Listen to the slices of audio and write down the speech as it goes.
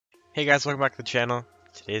Hey guys, welcome back to the channel.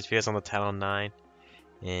 Today's video is on the Title 9,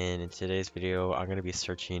 and in today's video I'm going to be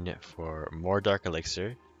searching for more Dark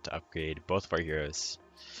Elixir to upgrade both of our heroes.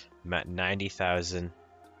 I'm at 90,000,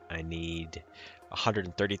 I need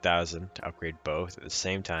 130,000 to upgrade both at the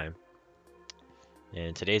same time.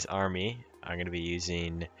 In today's army, I'm going to be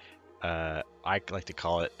using, I like to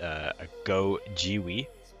call it a GoGiWi,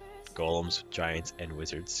 Golems, Giants, and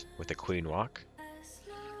Wizards, with a Queen Walk.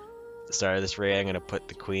 At the start of this raid, I'm going to put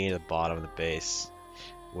the queen at the bottom of the base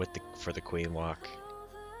for the queen walk,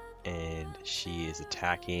 and she is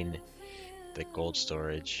attacking the gold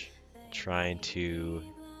storage, trying to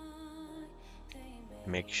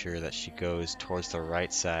make sure that she goes towards the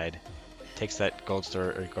right side, takes that gold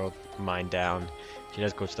mine down. She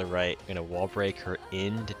does go to the right. I'm going to wall break her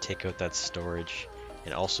in to take out that storage,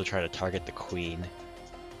 and also try to target the queen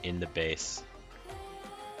in the base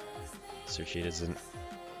so she doesn't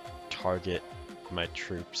target my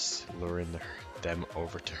troops, luring them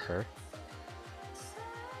over to her.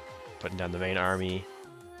 Putting down the main army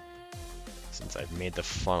since I've made the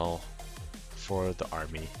funnel for the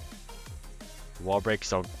army. Wall breaks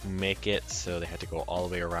don't make it, so they had to go all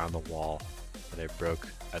the way around the wall that I broke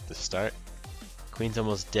at the start. Queen's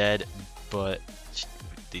almost dead, but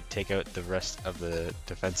they take out the rest of the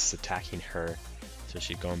defenses attacking her, so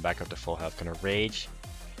she's going back up to full health. Gonna rage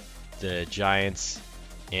the giants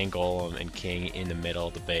and golem and king in the middle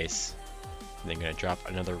of the base. And then gonna drop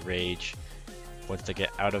another rage once they get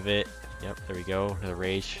out of it. Yep, there we go. Another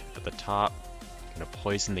rage at the top. Gonna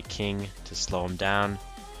poison the king to slow him down.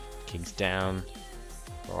 King's down.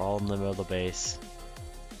 We're all in the middle of the base.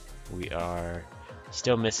 We are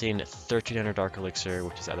still missing 1300 Dark Elixir,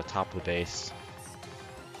 which is at the top of the base.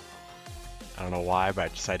 I don't know why, but I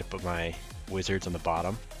decided to put my wizards on the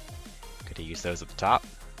bottom. Could have used those at the top,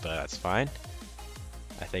 but that's fine.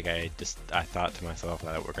 I think I thought to myself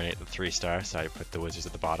that we're going to get the 3-star, so I put the wizards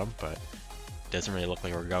at the bottom, but it doesn't really look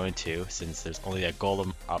like we're going to, since there's only a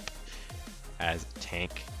golem up as a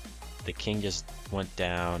tank. The king just went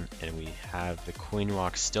down, and we have the queen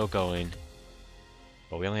walk still going,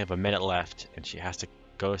 but we only have a minute left, and she has to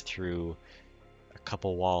go through a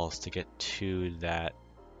couple walls to get to that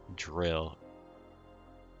drill.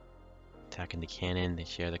 Attacking the cannon,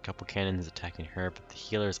 she had a couple cannons attacking her, but the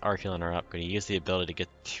healers are healing her up. Going to use the ability to get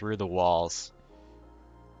through the walls.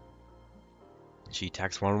 She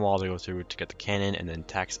attacks one wall to go through to get the cannon, and then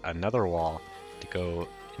attacks another wall to go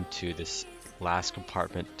into this last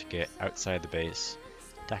compartment to get outside the base.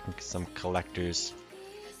 Attacking some collectors,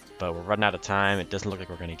 but we're running out of time. It doesn't look like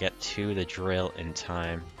we're going to get to the drill in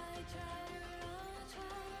time.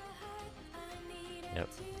 Yep,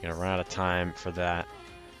 going to run out of time for that.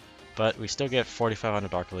 But we still get 4,500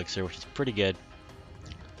 Dark Elixir, which is pretty good.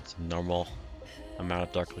 It's a normal amount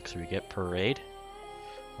of Dark Elixir we get per raid.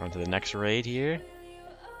 We're on to the next raid here.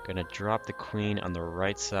 Gonna drop the queen on the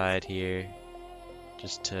right side here,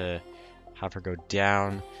 just to have her go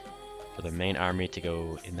down for the main army to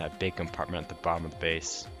go in that big compartment at the bottom of the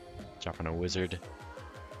base. Dropping a wizard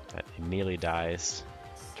that immediately dies.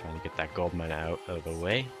 Trying to get that gold mine out of the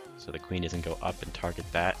way so the queen doesn't go up and target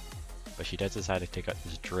that. But she does decide to take out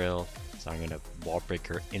this drill, so I'm going to wall break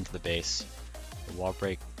her into the base. The wall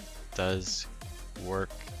break does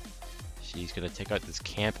work. She's going to take out this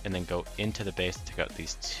camp and then go into the base to take out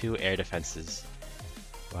these 2 air defenses.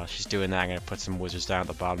 While she's doing that, I'm going to put some wizards down at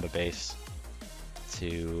the bottom of the base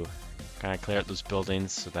to kind of clear out those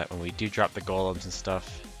buildings so that when we do drop the golems and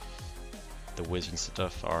stuff, the wizards and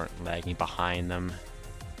stuff aren't lagging behind them.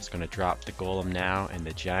 Just going to drop the golem now and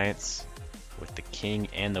the giants with the king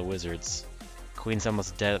and the wizards. Queen's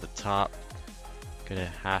almost dead at the top. Gonna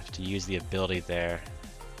have to use the ability there.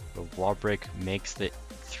 The wall break makes it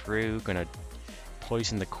through. Gonna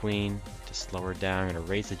poison the queen to slow her down. Gonna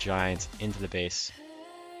raise the giants into the base.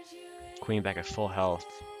 Queen back at full health.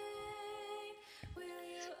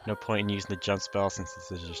 No point in using the jump spell since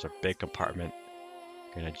this is just a big compartment.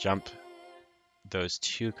 Gonna jump those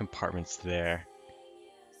 2 compartments there.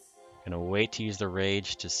 Gonna wait to use the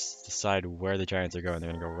rage to decide where the giants are going.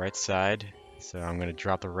 They're gonna go right side, so I'm gonna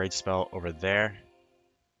drop the rage spell over there.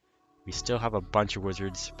 We still have a bunch of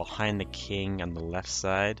wizards behind the king on the left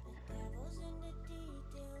side.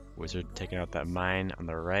 Wizard taking out that mine on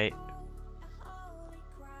the right.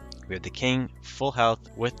 We have the king full health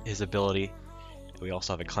with his ability. We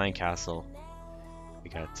also have a clan castle. We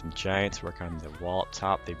got some giants working on the wall up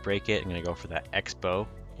top. They break it. I'm gonna go for that X-bow,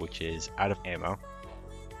 which is out of ammo.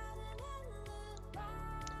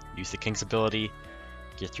 Use the king's ability,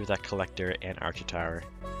 get through that collector and archer tower.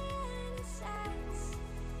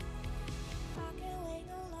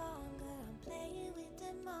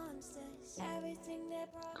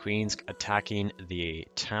 Queen's attacking the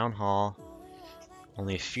town hall.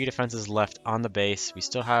 Only a few defenses left on the base. We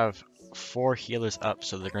still have 4 healers up,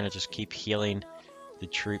 so they're going to just keep healing the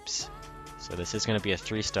troops. So this is going to be a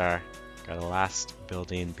 3-star. Got the last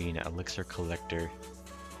building being an elixir collector.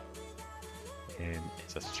 And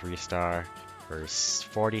it's a 3-star for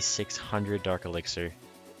 4,600 Dark Elixir.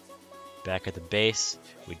 Back at the base,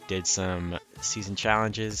 we did some season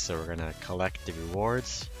challenges, so we're going to collect the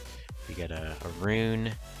rewards. We get a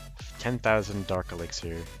rune, 10,000 Dark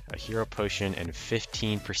Elixir, a hero potion, and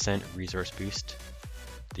 15% resource boost.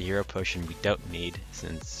 The hero potion we don't need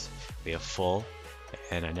since we have full,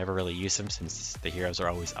 and I never really use them since the heroes are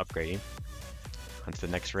always upgrading. On to the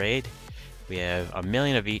next raid. We have 1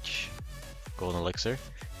 million of each golden elixir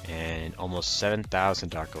and almost 7,000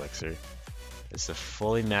 Dark Elixir. It's a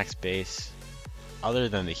fully maxed base, other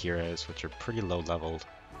than the heroes, which are pretty low leveled.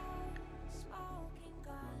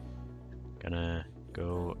 Gonna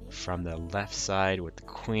go from the left side with the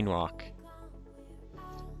Queen Walk.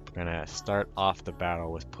 We're gonna start off the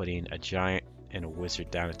battle with putting a giant and a wizard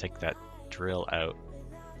down to take that drill out.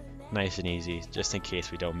 Nice and easy, just in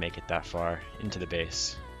case we don't make it that far into the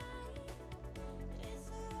base.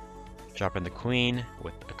 Dropping the queen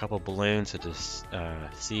with a couple balloons to just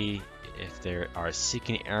see if there are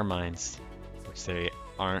seeking air mines, which they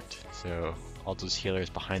aren't, so all those healers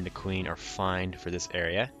behind the queen are fine for this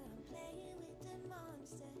area.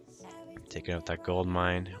 Taking out that gold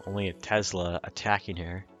mine, only a Tesla attacking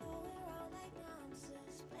her.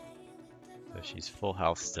 So she's full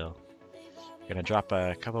health still. Gonna drop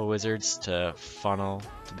a couple wizards to funnel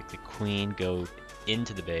to make the queen go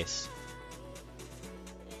into the base.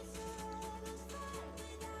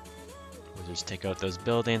 Wizards take out those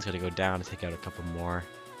buildings, gonna go down to take out a couple more.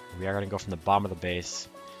 We are gonna go from the bottom of the base.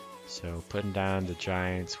 So putting down the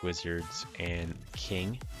giants, wizards, and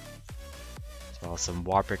king. As well as some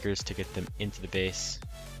wall breakers to get them into the base.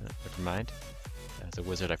 Never mind. That's a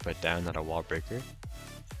wizard I put down, not a wall breaker.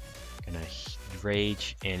 Gonna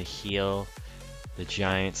rage and heal the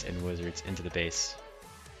giants and wizards into the base.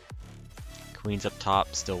 Queen's up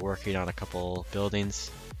top, still working on a couple buildings.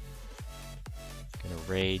 Gonna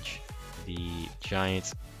rage the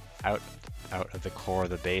giants out of the core of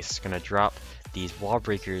the base. Gonna drop these wall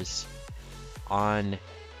breakers on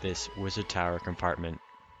this wizard tower compartment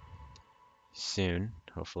soon,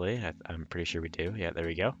 hopefully. I'm pretty sure we do. Yeah, there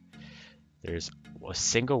we go. There's a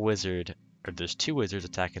single wizard, or there's 2 wizards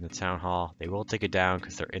attacking the town hall. They will take it down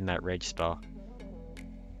because they're in that rage spell.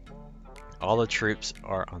 All the troops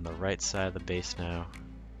are on the right side of the base now.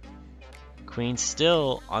 Queen's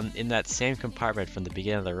still in that same compartment from the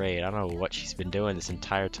beginning of the raid. I don't know what she's been doing this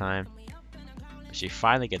entire time, but she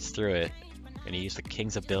finally gets through it. Gonna use the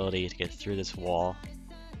king's ability to get through this wall.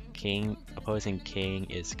 Opposing king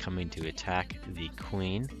is coming to attack the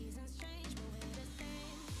queen,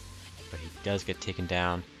 but he does get taken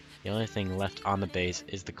down. The only thing left on the base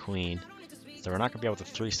is the queen, so we're not gonna be able to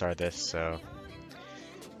 3-star this. So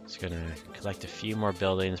just gonna collect a few more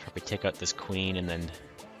buildings, probably take out this queen, and then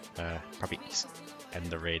probably end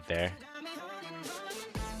the raid there.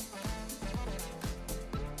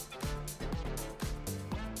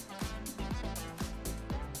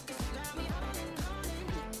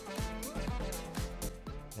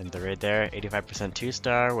 And the raid there, 85%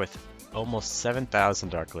 2-star with almost 7,000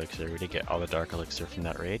 Dark Elixir. We did get all the Dark Elixir from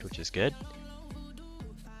that raid, which is good.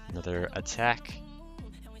 Another attack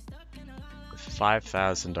with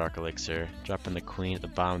 5,000 Dark Elixir, dropping the queen at the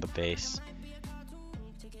bottom of the base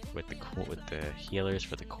with the healers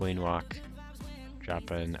for the queen walk.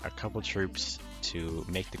 Dropping a couple troops to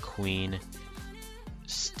make the queen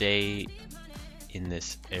stay in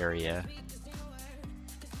this area.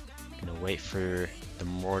 Gonna wait for the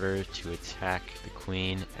mortar to attack the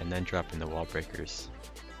queen and then drop in the wall breakers.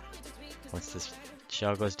 Once this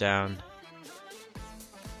shell goes down,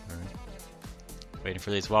 alright. Waiting for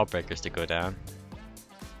these wall breakers to go down.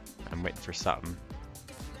 I'm waiting for something.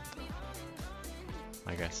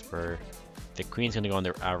 I guess the queen's gonna go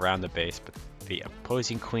around the base, but the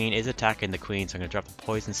opposing queen is attacking the queen, so I'm gonna drop the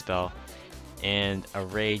poison spell and a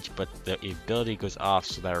rage, but the ability goes off,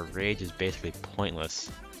 so that rage is basically pointless.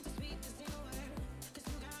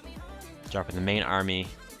 Dropping the main army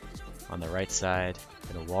on the right side,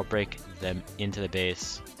 gonna wall break them into the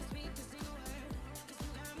base.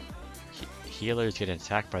 Healers get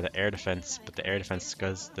attacked by the air defense, but the air defense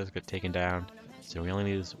does get taken down, so we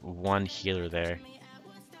only lose 1 healer there.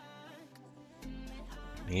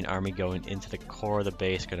 Main army going into the core of the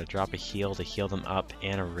base, gonna drop a heal to heal them up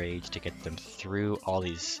and a rage to get them through all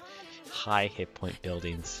these high hit point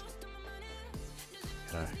buildings.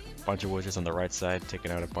 A bunch of wizards on the right side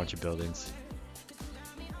taking out a bunch of buildings.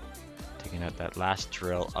 taking out that last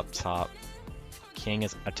drill up top. King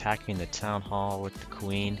is attacking the town hall with the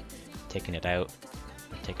queen, taking it out.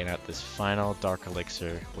 We're taking out this final Dark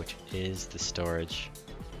Elixir, which is the storage.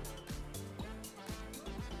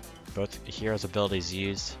 Both heroes' abilities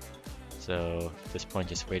used, so at this point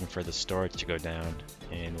just waiting for the storage to go down,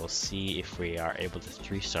 and we'll see if we are able to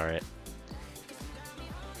 3-star it.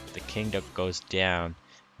 If the king goes down,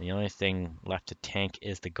 the only thing left to tank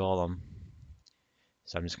is the golem.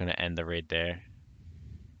 So I'm just going to end the raid there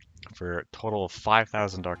for a total of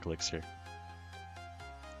 5,000 Dark Elixir.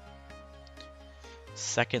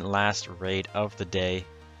 Second last raid of the day,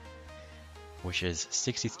 which is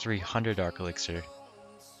 6,300 Dark Elixir.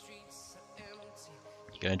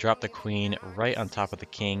 You're going to drop the queen right on top of the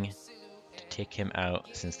king to take him out,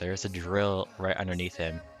 since there is a drill right underneath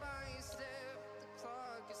him.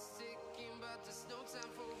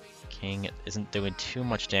 King isn't doing too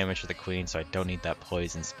much damage to the queen, so I don't need that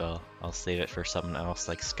poison spell. I'll save it for something else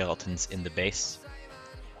like skeletons in the base,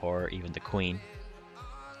 or even the queen.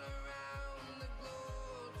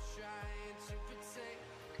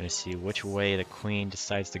 Gonna see which way the queen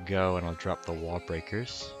decides to go, and I'll drop the wall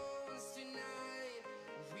breakers.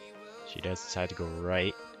 She does decide to go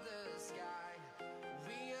right,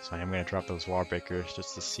 so I am gonna drop those wall breakers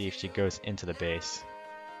just to see if she goes into the base.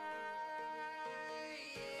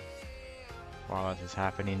 While this is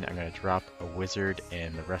happening, I'm going to drop a wizard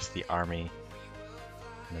and the rest of the army.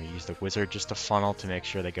 I'm going to use the wizard just to funnel to make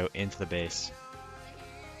sure they go into the base.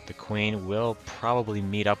 The queen will probably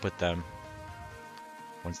meet up with them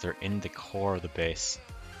once they're in the core of the base.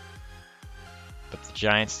 But the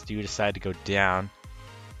giants do decide to go down,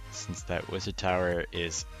 since that wizard tower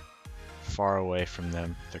is far away from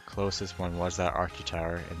them. The closest one was that archer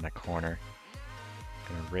tower in the corner.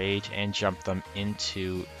 Gonna rage and jump them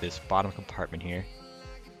into this bottom compartment here.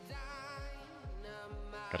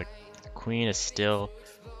 The queen is still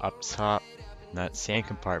up top in that same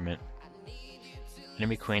compartment.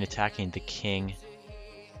 Enemy queen attacking the king.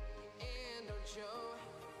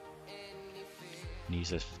 And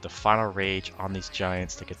use the final rage on these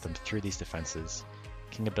giants to get them through these defenses.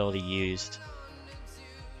 King ability used.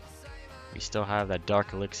 We still have that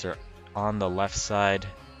Dark Elixir on the left side,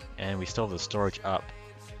 and we still have the storage up.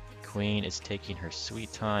 Queen is taking her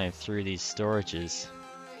sweet time through these storages.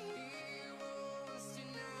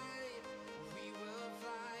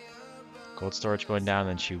 Gold storage going down,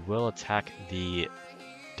 and she will attack the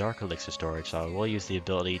Dark Elixir storage, so I will use the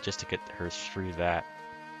ability just to get her through that.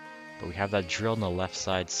 But we have that drill on the left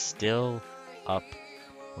side still up,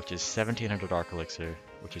 which is 1,700 Dark Elixir,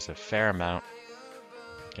 which is a fair amount.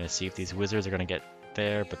 Gonna see if these wizards are gonna get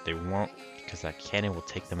there, but they won't, because that cannon will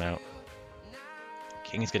take them out.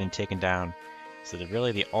 King is getting taken down, so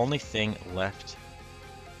really the only thing left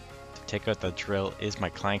to take out the drill is my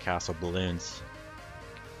clan castle balloons.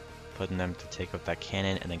 Putting them to take out that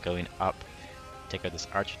cannon, and then going up to take out this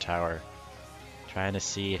archer tower. Trying to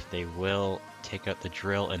see if they will take out the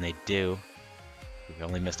drill, and they do. We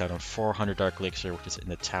only missed out on 400 Dark Elixir, which is in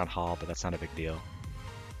the town hall, but that's not a big deal.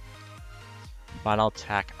 Final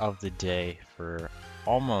attack of the day for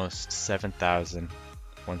almost 7,000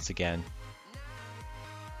 once again.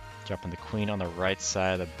 Dropping the queen on the right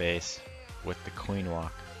side of the base with the queen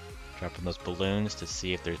walk. Dropping those balloons to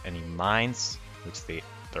see if there's any mines, which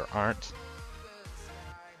there aren't.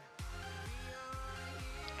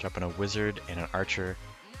 Dropping a wizard and an archer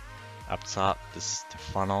up top just to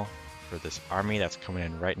funnel for this army that's coming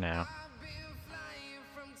in right now.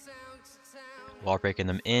 Wall breaking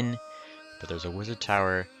them in, but there's a wizard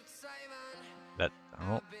tower that,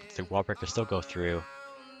 oh, the wall breakers still go through.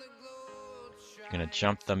 Gonna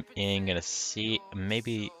jump them in, gonna see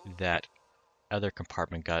maybe that other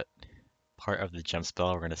compartment got part of the jump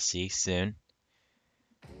spell. We're gonna see soon.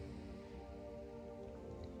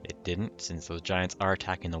 It didn't, since those giants are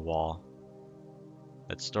attacking the wall.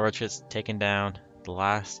 That storage is taken down. The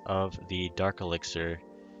last of the Dark Elixir.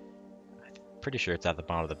 I'm pretty sure it's at the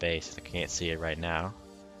bottom of the base. I can't see it right now.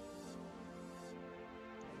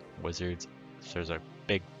 Wizards. So there's a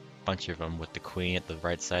big bunch of them with the queen at the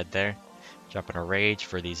right side there. Dropping a rage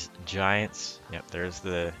for these giants. Yep, there's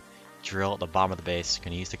the drill at the bottom of the base.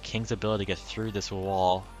 Gonna use the king's ability to get through this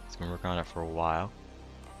wall. It's gonna work on it for a while.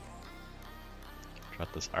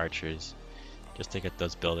 Drop those archers just to get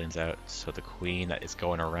those buildings out, so the queen that is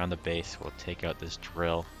going around the base will take out this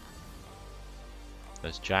drill.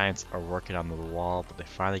 Those giants are working on the wall, but they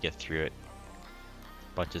finally get through it.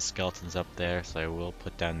 Bunch of skeletons up there, so I will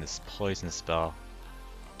put down this poison spell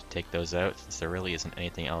to take those out, since there really isn't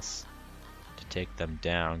anything else to take them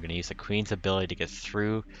down. I'm going to use the queen's ability to get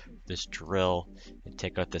through this drill and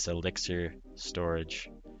take out this elixir storage.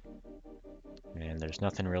 And there's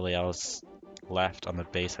nothing really else left on the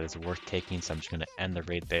base that is worth taking, so I'm just going to end the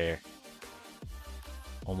raid there.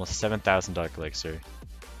 Almost 7,000 Dark Elixir.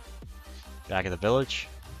 Back at the village,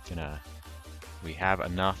 we have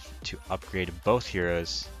enough to upgrade both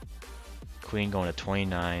heroes. Queen going to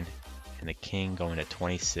 29 and the king going to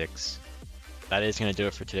 26. That is going to do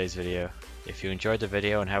it for today's video. If you enjoyed the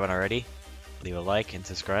video and haven't already, leave a like and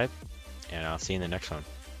subscribe, and I'll see you in the next one.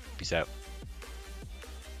 Peace out.